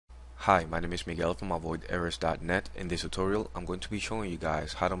Hi, my name is Miguel from avoiderrors.net. In this tutorial, I'm going to be showing you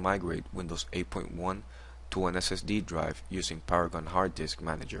guys how to migrate Windows 8.1 to an SSD drive using Paragon Hard Disk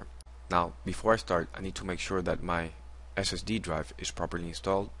Manager. Now, before I start, I need to make sure that my SSD drive is properly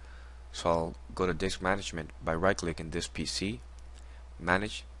installed. So I'll go to Disk Management by right-clicking this PC,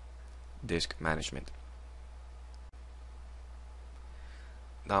 Manage Disk Management.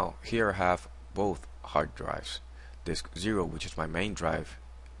 Now, here I have both hard drives. Disk 0, which is my main drive,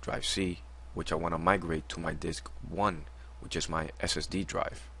 drive C, which I want to migrate to my disk 1, which is my SSD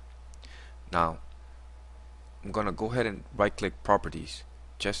drive. Now I'm gonna go ahead and right click properties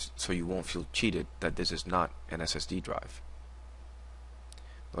just so you won't feel cheated that this is not an SSD drive.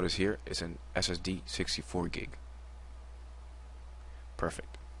 Notice here it's an SSD 64 gig.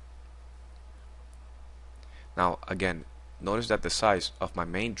 Perfect. Now again, notice that the size of my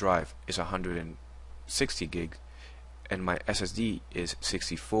main drive is 160 gigs and my SSD is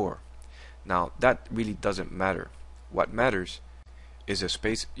 64. Now that really doesn't matter. What matters is the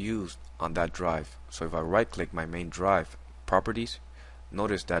space used on that drive. So if I right click my main drive properties,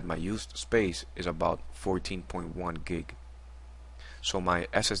 notice that my used space is about 14.1 gig. So my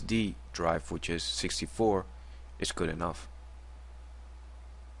SSD drive, which is 64, is good enough.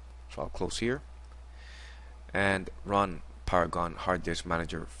 So I'll close here and run Paragon Hard Disk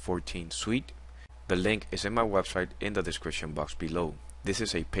Manager 14 Suite. The link is in my website in the description box below. This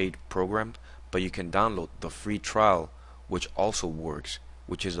is a paid program, but you can download the free trial, which also works,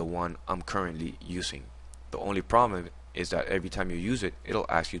 which is the one I'm currently using. The only problem is that every time you use it, it'll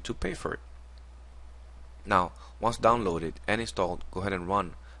ask you to pay for it. Now, once downloaded and installed, go ahead and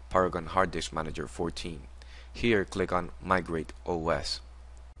run Paragon Hard Disk Manager 14. Here, click on Migrate OS.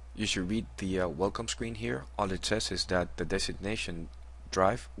 You should read the welcome screen here. All it says is that the destination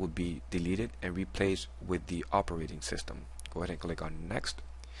drive would be deleted and replaced with the operating system. Go ahead and click on Next.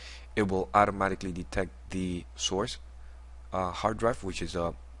 It will automatically detect the source hard drive, which is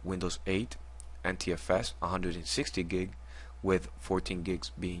a Windows 8 NTFS 160 gig with 14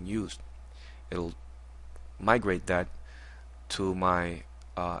 gigs being used. It'll migrate that to my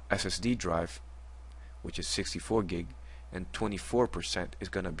SSD drive, which is 64 gig, and 24% is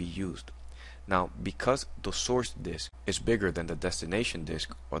going to be used. Now, because the source disk is bigger than the destination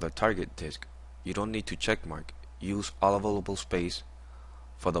disk or the target disk, you don't need to checkmark. Use all available space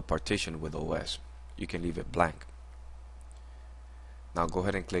for the partition with OS. You can leave it blank. Now go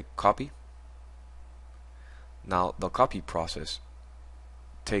ahead and click copy. Now the copy process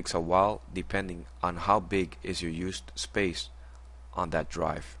takes a while depending on how big is your used space on that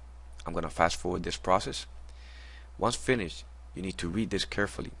drive. I'm going to fast forward this process. Once finished, you need to read this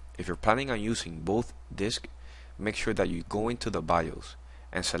carefully. If you're planning on using both disks, make sure that you go into the BIOS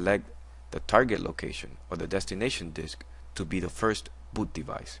and select the target location or the destination disk to be the first boot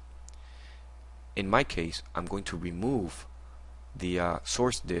device. In my case, I'm going to remove the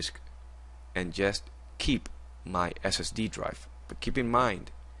source disk and just keep my SSD drive. But keep in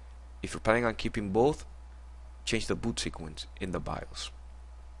mind, if you're planning on keeping both, change the boot sequence in the BIOS.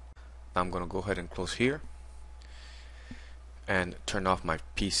 Now I'm going to go ahead and close here and turn off my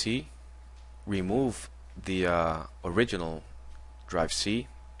PC, remove the original drive C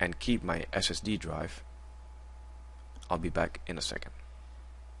and keep my SSD drive. I'll be back in a second.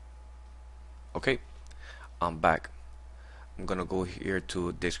 Okay, I'm back. I'm gonna go here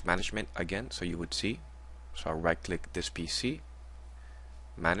to disk management again so you would see. So I'll right click this PC,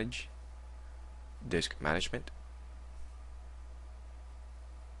 manage disk management,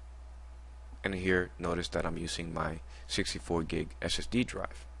 and here notice that I'm using my 64 gig SSD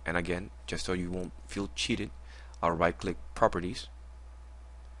drive. And again, just so you won't feel cheated, I'll right click properties.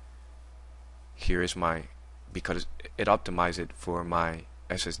 Here is my, because it optimized it for my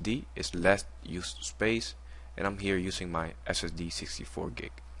SSD, it's less used space, and I'm here using my SSD 64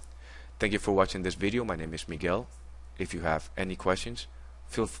 gig. Thank you for watching this video. My name is Miguel. If you have any questions,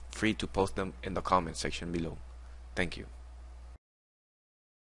 feel free to post them in the comment section below. Thank you.